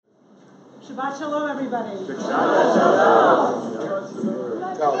Shabbat Shalom, everybody. Shabbat Shalom.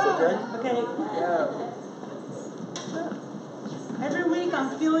 No, it's okay? Okay. Yeah. Every week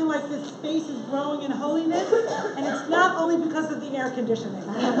I'm feeling like this space is growing in holiness, and it's not only because of the air conditioning.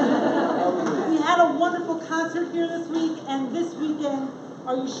 We had a wonderful concert here this week, and this weekend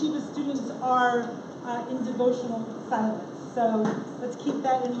our yeshiva students are in devotional silence. So let's keep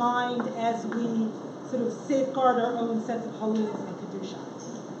that in mind as we sort of safeguard our own sense of holiness and Kedusha.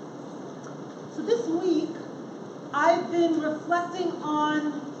 So this week, I've been reflecting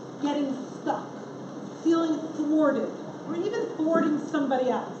on getting stuck, feeling thwarted, or even thwarting somebody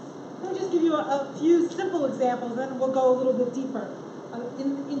else. Let me just give you a few simple examples, and then we'll go a little bit deeper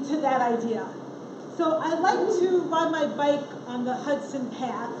into that idea. So I like to ride my bike on the Hudson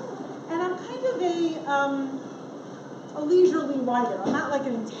Path, and I'm kind of a leisurely rider. I'm not like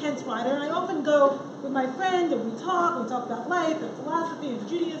an intense rider, and I often go with my friend, and we talk about life and philosophy and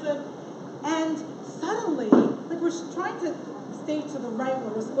Judaism, and suddenly, like we're trying to stay to the right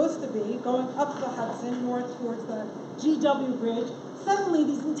where we're supposed to be, going up the Hudson, north towards the GW Bridge. Suddenly,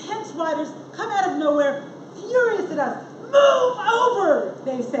 these intense riders come out of nowhere, furious at us. Move over,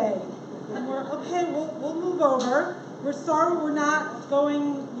 they say. And we're, okay, we'll move over. We're sorry we're not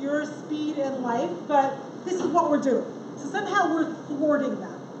going your speed in life, but this is what we're doing. So somehow we're thwarting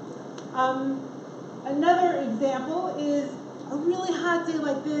them. Another example is a really hot day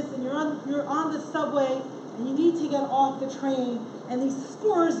like this, and you're on the subway, and you need to get off the train, and these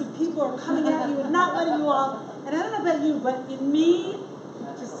scores of people are coming at you and not letting you off. And I don't know about you, but in me,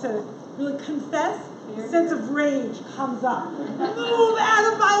 just to really confess, a sense of rage comes up. Move out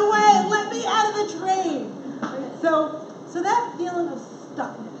of my way! Let me out of the train! So that feeling of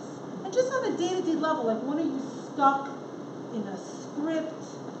stuckness, and just on a day-to-day level, like when are you stuck in a script,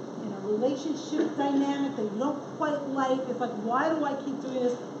 in a relationship dynamic that you don't quite like? It's like, why do I keep doing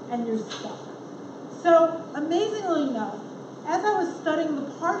this? And you're stuck. So, amazingly enough, as I was studying the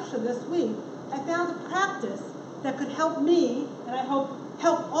Parsha this week, I found a practice that could help me, and I hope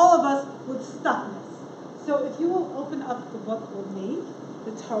help all of us with stuckness. So if you will open up the book with me,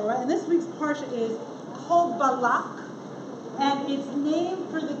 the Torah, and this week's Parsha is called Balak, and it's named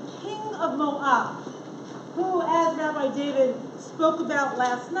for the king of Moab, who, as Rabbi David spoke about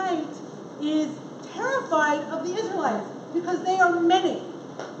last night, is terrified of the Israelites because they are many,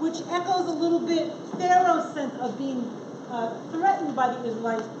 which echoes a little bit Pharaoh's sense of being threatened by the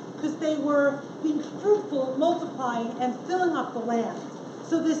Israelites because they were being fruitful, multiplying, and filling up the land.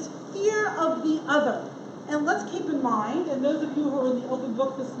 So this fear of the other. And let's keep in mind, and those of you who are in the open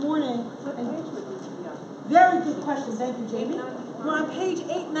book this morning, very good question, thank you, Jamie. We're on page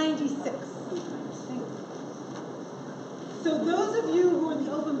 896. So those of you who are in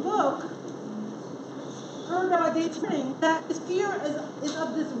the open book heard Rabbi David saying that this fear is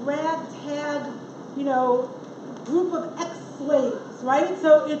of this ragtag, group of ex-slaves, right?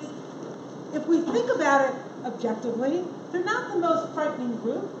 So it's, if we think about it objectively, they're not the most frightening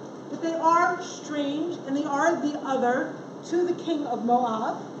group, but they are strange and they are the other to the king of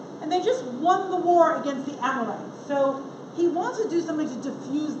Moab, and they just won the war against the Amorites. So he wants to do something to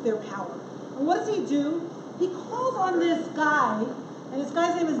diffuse their power. And what does he do? He calls on this guy, and this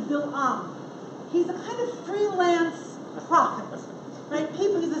guy's name is Bil'am. He's a kind of freelance prophet, right?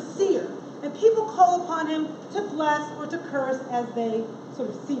 He's a seer. And people call upon him to bless or to curse as they sort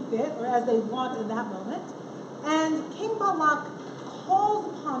of see fit, or as they want in that moment. And King Balak calls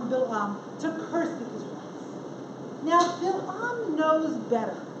upon Bil'am to curse the Israelites. Now, Bil'am knows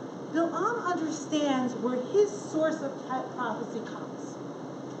better. Bil'am understands where his source of prophecy comes.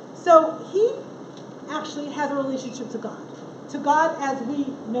 So he actually has a relationship to God as we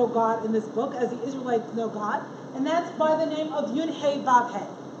know God in this book, as the Israelites know God, and that's by the name of Yud-Heh-Vav-Heh.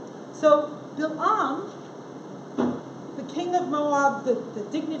 So Bil'am, the king of Moab, the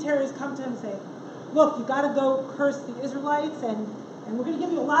dignitaries come to him and say, look, you got to go curse the Israelites, and we're going to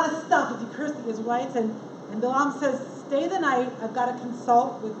give you a lot of stuff if you curse the Israelites. And Bil'am says, stay the night, I've got to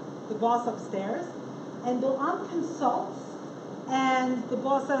consult with the boss upstairs. And Bil'am consults, and the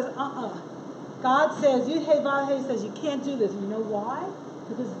boss says, God says, Yud-Heh-Vav-Heh says, you can't do this. And you know why?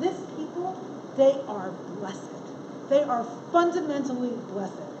 Because this people, they are blessed. They are fundamentally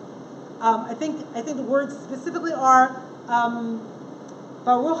blessed. I think the words specifically are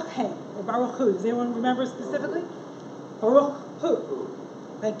Baruch He, or Baruch Hu. Does anyone remember specifically? Baruch Hu.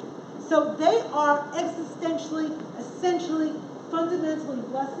 Thank you. So they are essentially, fundamentally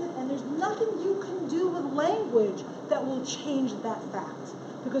blessed, and there's nothing you can do with language that will change that fact,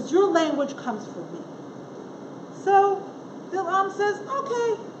 because your language comes from me. So Bil'am says,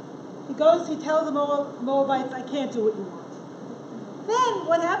 okay. He goes, he tells the Moabites, I can't do what you want. Then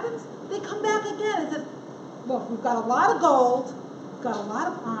what happens? They come back again and says, look, we've got a lot of gold, we've got a lot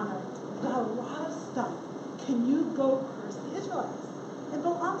of honor, we've got a lot of stuff. Can you go curse the Israelites? And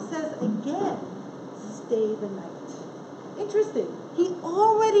Balaam says again, stay the night. Interesting. He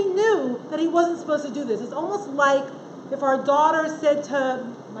already knew that he wasn't supposed to do this. It's almost like if our daughter said to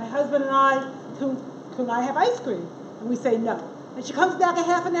my husband and I, can I have ice cream? And we say no. And she comes back a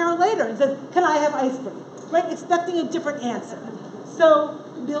half an hour later and says, can I have ice cream? Right? Expecting a different answer. So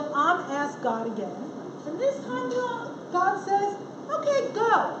Balaam asked God again. And this time God says, okay,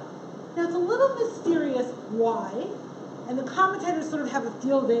 go. Now it's a little mysterious why. And the commentators sort of have a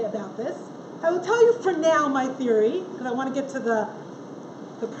field day about this. I will tell you for now my theory, because I want to get to the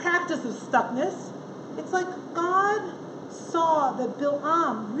practice of stuckness. It's like God saw that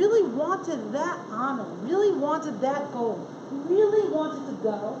Balaam really wanted that honor, really wanted that gold, really wanted to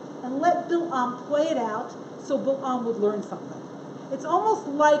go, and let Balaam play it out so Balaam would learn something. It's almost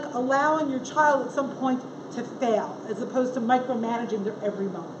like allowing your child at some point to fail, as opposed to micromanaging their every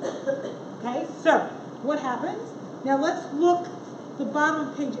moment. Okay, so what happens? Now let's look at the bottom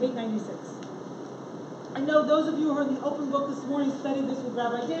of page 896. I know those of you who are in the open book this morning studied this with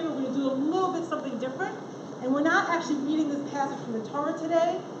Rabbi David. We're going to do a little bit something different. And we're not actually reading this passage from the Torah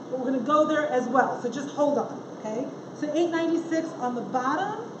today, but we're going to go there as well. So just hold on, okay? So 896 on the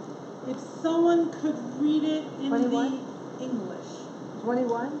bottom, if someone could read it in 21? the English.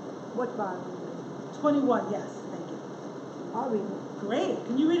 21? What bottom? 21, yes, thank you. I'll read it. Great.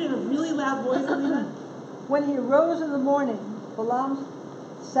 Can you read it in a really loud voice, Alina? When he arose in the morning, Balaam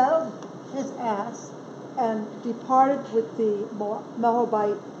saddled his ass and departed with the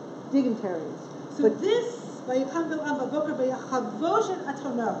Moabite dignitaries. So this, Vayikam Balaam b'boker vayachavosh et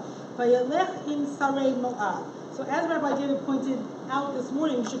atono vayelech im sarei Moab. So as Rabbi David pointed out this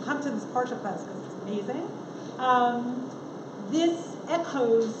morning, you should come to this parsha class because it's amazing. This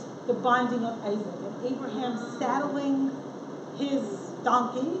echoes the binding of Isaac and Abraham saddling his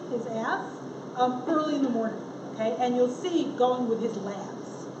donkey, his ass, early in the morning. Okay, and you'll see going with his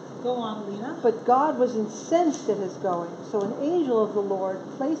lambs. Go on, Alina. But God was incensed at his going, so an angel of the Lord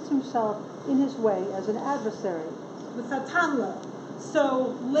placed himself in his way as an adversary. The Satanlo.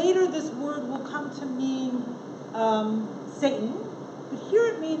 So later this word will come to mean Satan, but here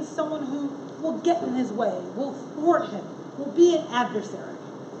it means someone who will get in his way, will thwart him, will be an adversary.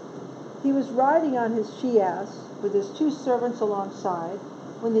 He was riding on his she-ass with his two servants alongside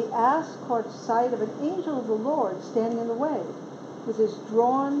when the ass caught sight of an angel of the Lord standing in the way with his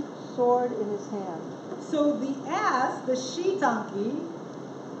drawn sword in his hand. So the ass, the she-donkey,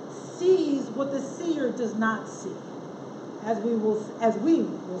 sees what the seer does not see, as we will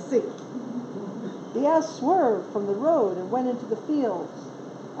see. The ass swerved from the road and went into the fields,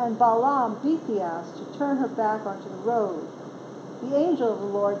 and Balaam beat the ass to turn her back onto the road. The angel of the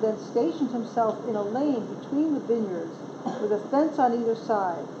Lord then stationed himself in a lane between the vineyards, with a fence on either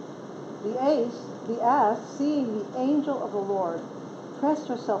side. The ass, seeing the angel of the Lord, pressed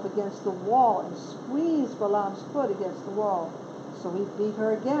herself against the wall and squeezed Balaam's foot against the wall. So he beat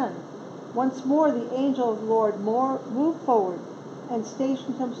her again. Once more the angel of the Lord moved forward and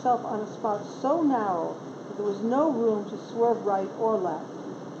stationed himself on a spot so narrow that there was no room to swerve right or left.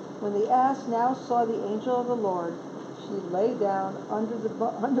 When the ass now saw the angel of the Lord, she lay down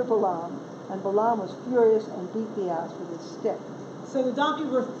under Balaam, and Balaam was furious and beat the ass with his stick. So the donkey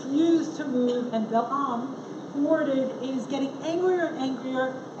refused to move, and Balaam, thwarted, is getting angrier and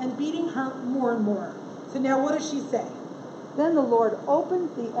angrier and beating her more and more. So now what does she say? Then the Lord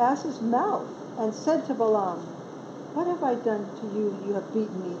opened the ass's mouth and said to Balaam, "What have I done to you that you have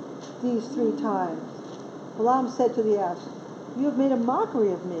beaten me these 3 times?" Balaam said to the ass, "You have made a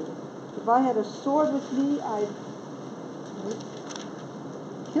mockery of me. If I had a sword with me, I'd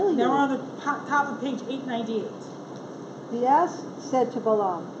kill you." Now we're on the top of page 898. The ass said to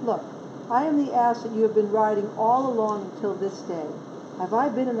Balaam, "Look, I am the ass that you have been riding all along until this day. Have I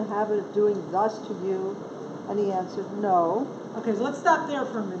been in the habit of doing thus to you?" And he answered, "No." Okay, so let's stop there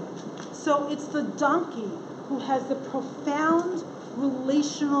for a minute. So it's the donkey who has the profound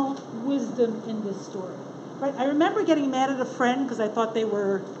relational wisdom in this story. Right? I remember getting mad at a friend because I thought they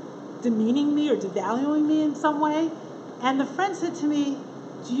were demeaning me or devaluing me in some way. And the friend said to me,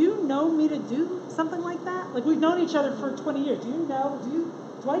 "Do you know me to do something like that? Like, we've known each other for 20 years.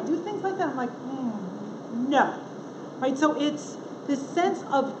 Do I do things like that?" I'm like, no. Right? So it's this sense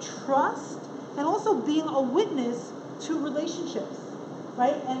of trust and also being a witness to relationships,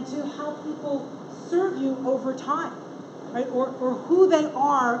 right? And to how people serve you over time, right? Or who they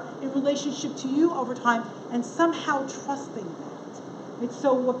are in relationship to you over time, and somehow trusting that. Right?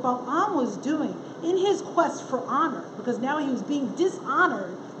 So what Balaam was doing in his quest for honor, because now he was being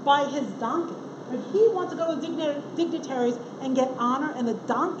dishonored by his donkey. Right? He wanted to go to the dignitaries and get honor, and the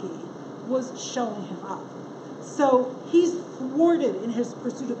donkey was showing him up. So he's thwarted in his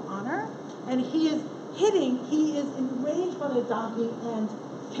pursuit of honor, and he is enraged by the donkey and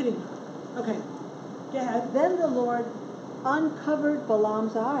hitting her. Okay, go ahead. Then the Lord uncovered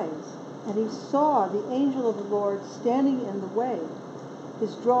Balaam's eyes, and he saw the angel of the Lord standing in the way,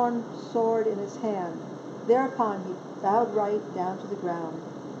 his drawn sword in his hand. Thereupon he bowed right down to the ground.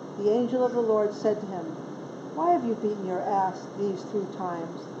 The angel of the Lord said to him, "Why have you beaten your ass these 3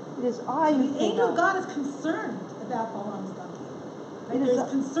 times? It is I who The came angel out." of God is concerned about Balaam's donkey. Right? It is There's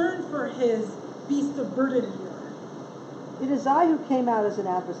concern for his beast of burden here. "It is I who came out as an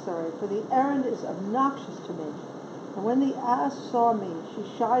adversary, for the errand is obnoxious to me. And when the ass saw me, she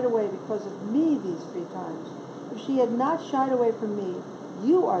shied away because of me these 3 times. If she had not shied away from me,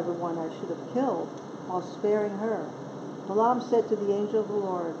 you are the one I should have killed, while sparing her." Balaam said to the angel of the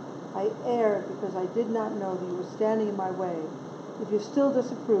Lord, "I erred because I did not know that you were standing in my way. If you still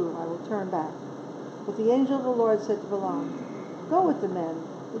disapprove, I will turn back." But the angel of the Lord said to Balaam, "Go with the men,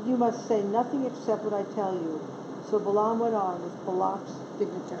 but you must say nothing except what I tell you." So Balaam went on with Balak's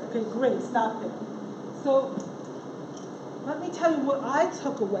dignitaries. Okay, great, stop there. So let me tell you what I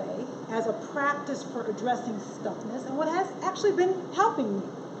took away as a practice for addressing stuckness and what has actually been helping me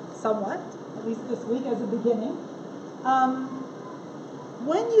somewhat, at least this week as a beginning.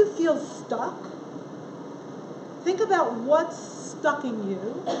 When you feel stuck, think about what's stucking you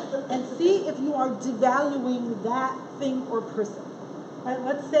and see if you are devaluing that thing or person. Right?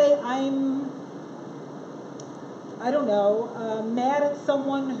 Let's say mad at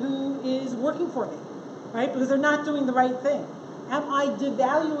someone who is working for me, right? Because they're not doing the right thing. Am I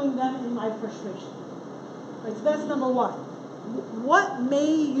devaluing them in my frustration? Right, so that's number one. What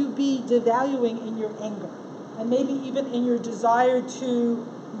may you be devaluing in your anger? And maybe even in your desire to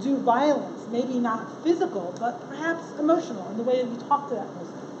do violence, maybe not physical, but perhaps emotional in the way that you talk to that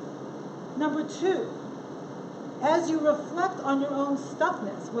person. Number two, as you reflect on your own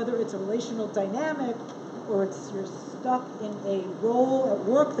stuckness, whether it's a relational dynamic or it's you're stuck in a role at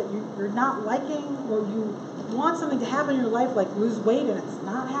work that you're not liking, or you want something to happen in your life like lose weight and it's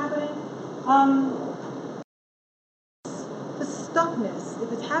not happening, the stuckness,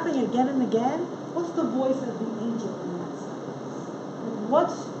 if it's happening again and again, what's the voice of the angel in that stuckness?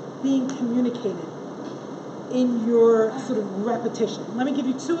 What's being communicated in your sort of repetition? Let me give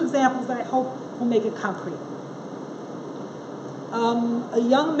you 2 examples that I hope will make it concrete. A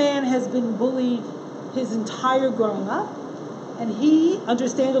young man has been bullied his entire growing up, and he,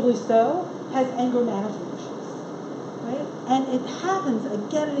 understandably so, has anger management issues, right? And it happens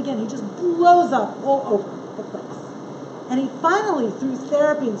again and again. He just blows up all over the place. And he finally, through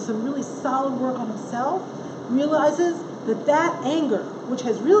therapy and some really solid work on himself, realizes that anger, which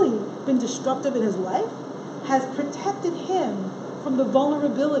has really been destructive in his life, has protected him from the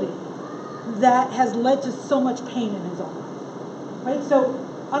vulnerability that has led to so much pain in his own life, right? So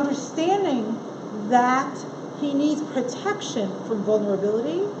understanding that he needs protection from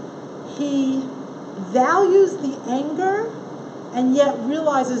vulnerability, he values the anger and yet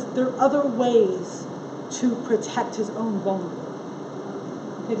realizes there are other ways to protect his own vulnerability.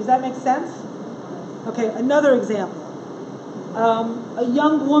 Okay, does that make sense? Okay, another example. A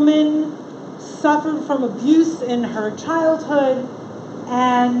young woman suffered from abuse in her childhood,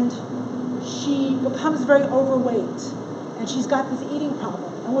 and she becomes very overweight, and she's got this eating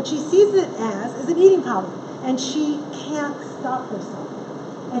problem. And what she sees it as is an eating problem, and she can't stop herself.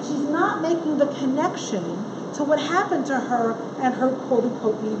 And she's not making the connection to what happened to her and her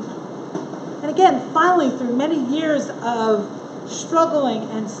quote-unquote eating problem. And again, finally, through many years of struggling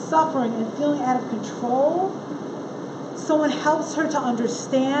and suffering and feeling out of control, someone helps her to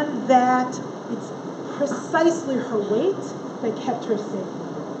understand that it's precisely her weight that kept her safe in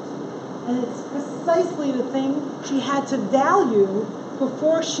the world. And it's precisely the thing she had to value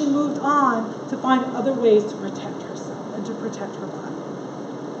before she moved on to find other ways to protect herself and to protect her body.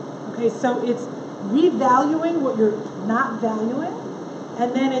 Okay, so it's revaluing what you're not valuing,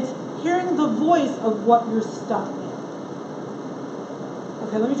 and then it's hearing the voice of what you're stuck in.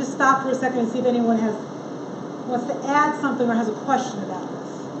 Okay, let me just stop for a second and see if anyone wants to add something or has a question about this.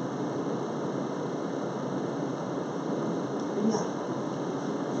 Yeah.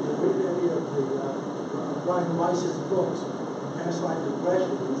 If you read any of the Brian Weiss's books, past life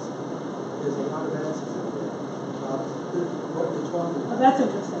regressions, there's a lot of answers in there about what you're talking about. Oh, that's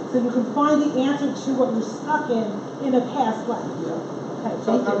interesting. So you can find the answer to what you're stuck in a past life. Yeah. Okay,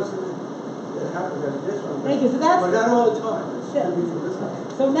 thank Sometimes you. it happens at this one. Thank you. So that's- But not all the time. It's Yeah. could be from this one.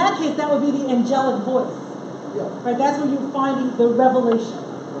 So in that case, that would be the angelic voice. Yeah. Right? That's where you're finding the revelation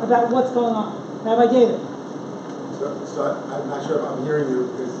about what's going on. Rabbi David. So I'm not sure if I'm hearing you,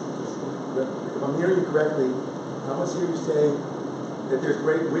 because if I'm hearing you correctly, I almost hear you saying that there's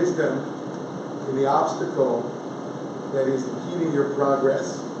great wisdom in the obstacle that is impeding your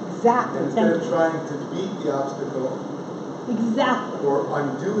progress. Exactly. And instead Thank of you. trying to beat the obstacle Exactly. or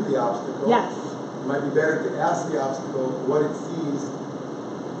undo the obstacle, Yes. it might be better to ask the obstacle what it sees,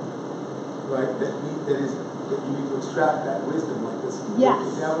 right, that you need to extract that wisdom, like this. Yes. The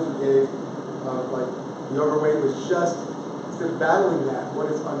example you gave, like the overweight was just, instead of battling that,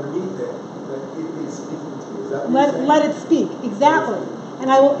 what is underneath it, that it is speaking to you. Is that what you're saying? Let it speak. Exactly. And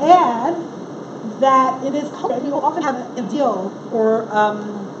I will add that it is culture. We will often have an ideal or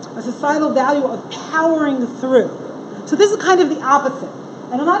a societal value of powering through. So this is kind of the opposite.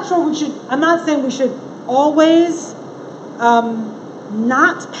 And I'm not saying we should always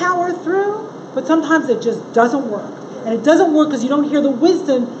not power through, but sometimes it just doesn't work. And it doesn't work because you don't hear the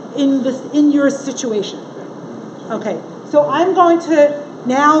wisdom in your situation. Okay, so I'm going to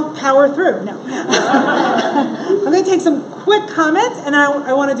now power through. No. I'm going to take some quick comments, and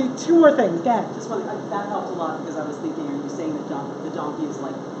I want to do two more things. Go ahead. That helped a lot, because I was thinking, are you saying that the donkey is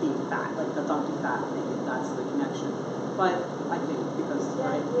like being fat, like the donkey fat thing, if that's the connection? But I think because,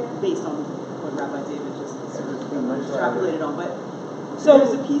 right, based on what Rabbi David just sort of extrapolated on, but So-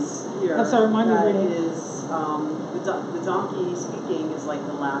 there's a piece here I'm sorry, remind me that of your name. is the donkey speaking is like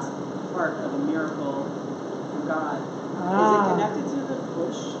the last part of a miracle from God. Is it connected to the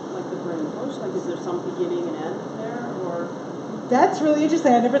bush, like the burning bush? Like, is there some beginning and end there, or? That's really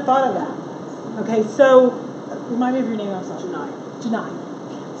interesting. I never thought of that. Okay, so remind me of your name. I'm sorry. Janai.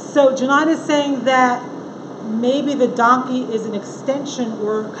 So Janai is saying that maybe the donkey is an extension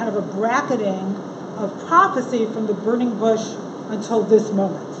or kind of a bracketing of prophecy from the burning bush until this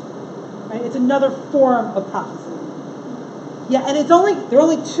moment. Right? It's another form of prophecy. Yeah, and there are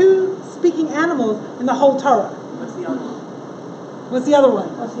only two speaking animals in the whole Torah. What's the other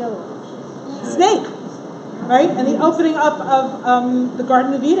one? What's the other one? Snake. Right? And the opening up of the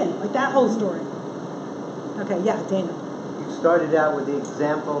Garden of Eden, like that whole story. Okay, yeah, Dana. You started out with the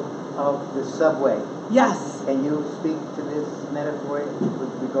example of the subway. Yes. Can you speak to this metaphor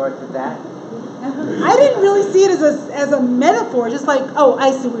with regard to that? I didn't really see it as a metaphor, just like, oh,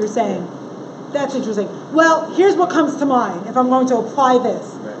 I see what you're saying. That's interesting. Well, here's what comes to mind if I'm going to apply this.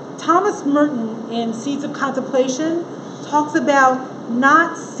 Right. Thomas Merton in Seeds of Contemplation talks about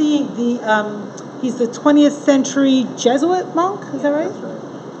not seeing he's the 20th century Jesuit monk, is that right? That's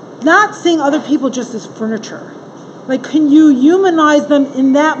right. Not seeing other people just as furniture. Like, can you humanize them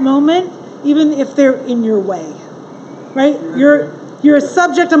in that moment, even if they're in your way? Right? You're a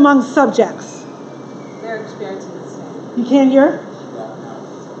subject among subjects. They're experiencing the same. You can't hear?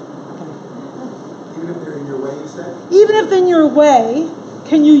 Even if they're in your way, you said? Even if in your way,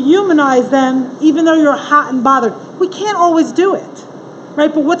 can you humanize them even though you're hot and bothered? We can't always do it,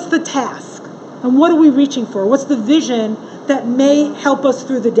 right? But what's the task? And what are we reaching for? What's the vision that may help us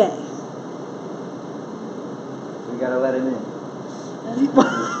through the day? We got to let him in.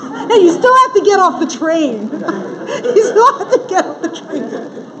 Hey, you still have to get off the train. You still have to get off the train.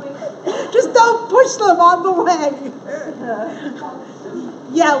 Just don't push them on the way.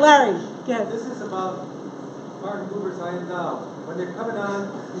 Yeah, Larry. Go ahead. This is about Martin Buber's I Am Now. When they're coming on,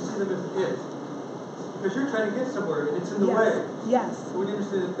 you see them as it. Because you're trying to get somewhere, and it's in the way. Yes. So when you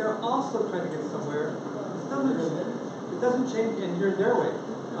understand that they're also trying to get somewhere, it doesn't change, and you're in their way.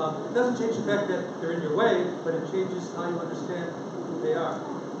 It doesn't change the fact that they're in your way, but it changes how you understand who they are.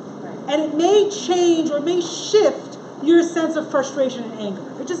 And it may change or may shift your sense of frustration and anger.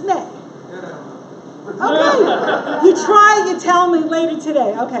 It just may. Yeah, no. Okay. You try, you tell me later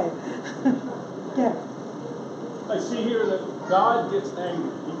today. Okay. Yeah. I see here that God gets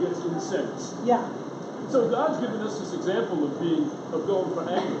angry. He gets incensed. Yeah. So God's given us this example of going for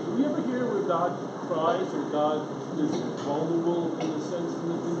anger. Do we ever hear where God cries or God is vulnerable in the sense in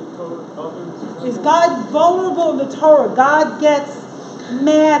the Torah? Is God vulnerable in the Torah? God gets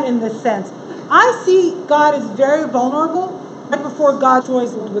mad in this sense. I see God as very vulnerable right before God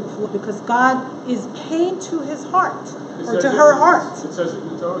joins with because God is pained to his heart or to her heart. It says it in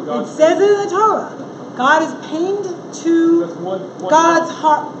the Torah. It says it in the Torah. God is pained to God's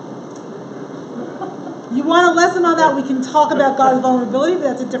heart. You want a lesson on that? We can talk about God's vulnerability, but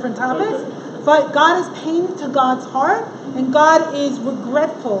that's a different topic. But God is pained to God's heart, and God is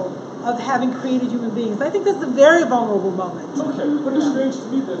regretful of having created human beings. I think that's a very vulnerable moment. Okay, but it's strange to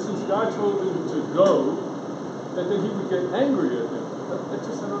me that since God told him to go, that then he would get angry at him. I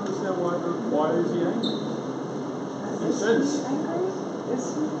just don't understand why is he angry? In a sense.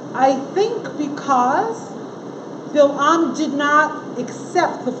 I think because Bilam did not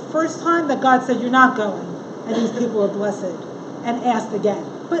accept the first time that God said, you're not going, and these people are blessed, and asked again.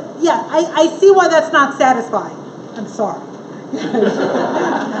 But yeah, I see why that's not satisfying. I'm sorry.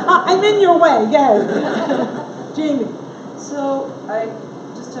 I'm in your way, yes. Jamie. So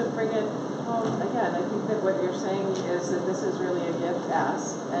just to bring it home again, I think that what you're saying is that this is really a gift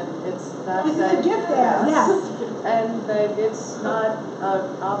ask, and it's not This is a gift ask, yes. And that it's not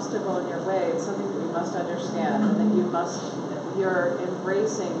an obstacle in your way. It's something that you must understand, and that you're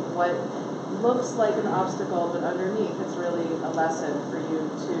embracing what looks like an obstacle, but underneath it's really a lesson for you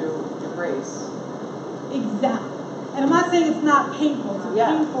to embrace. Exactly. And I'm not saying it's not painful. It's a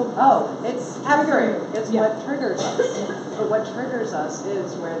painful process. Oh, it's triggering. Absolutely. It's what triggers us. But what triggers us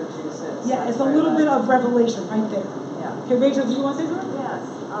is where the juice is. Yeah, That's it's a where little bit of revelation right there. Yeah. Okay, Rachel, do you want to say something? Yes.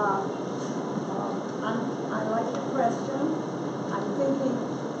 I like the question. I'm thinking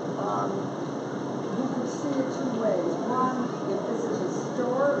you could see it two ways. One, if this is a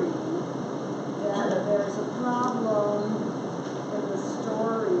story, then there's a problem in the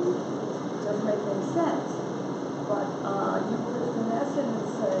story. It doesn't make any sense. But you could finesse it and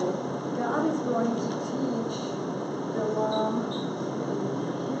say, God is going to teach Bilam a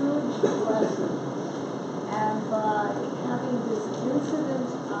huge lesson. And by having this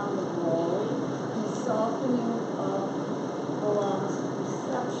incident on the road, he's softening up Bilam's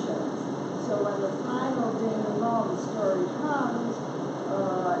perceptions. So when the final denouement, the story comes,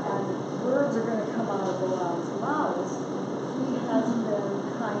 and words are going to come out of Bilam's mouth, he has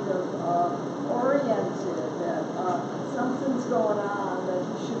been kind of oriented that something's going on, that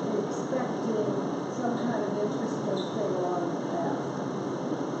you should be expecting some kind of interesting thing along the path.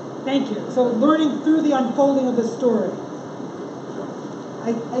 Thank you. So learning through the unfolding of the story.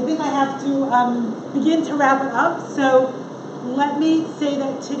 I think I have to begin to wrap it up. So let me say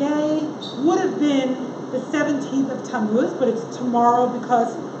that today would have been the 17th of Tammuz, but it's tomorrow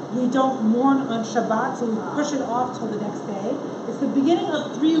because we don't mourn on Shabbat, so we push it off till the next day. It's the beginning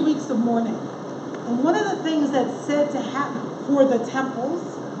of 3 weeks of mourning. And one of the things that's said to happen for the temples,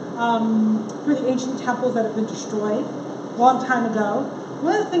 for the ancient temples that have been destroyed a long time ago,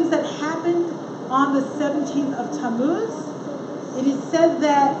 one of the things that happened on the 17th of Tammuz, it is said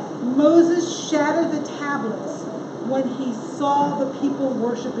that Moses shattered the tablets when he saw the people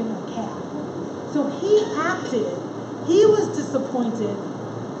worshiping a calf. So he acted, he was disappointed.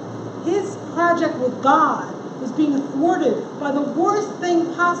 His project with God was being thwarted by the worst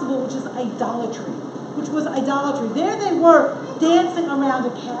thing possible, which is idolatry. There they were dancing around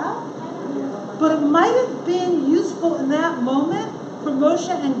a calf, but it might have been useful in that moment for Moshe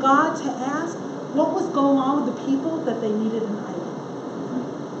and God to ask what was going on with the people that they needed an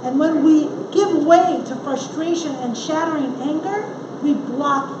idol. And when we give way to frustration and shattering and anger, we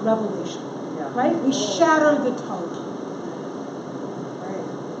block revelation, right? We shatter the Torah.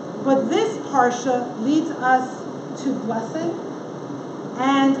 But this parsha leads us to blessing.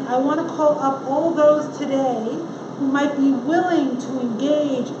 And I want to call up all those today who might be willing to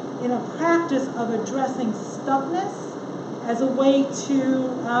engage in a practice of addressing stubbornness as a way to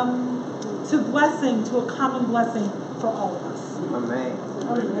blessing, to a common blessing for all of us. Amen.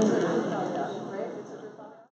 Amen.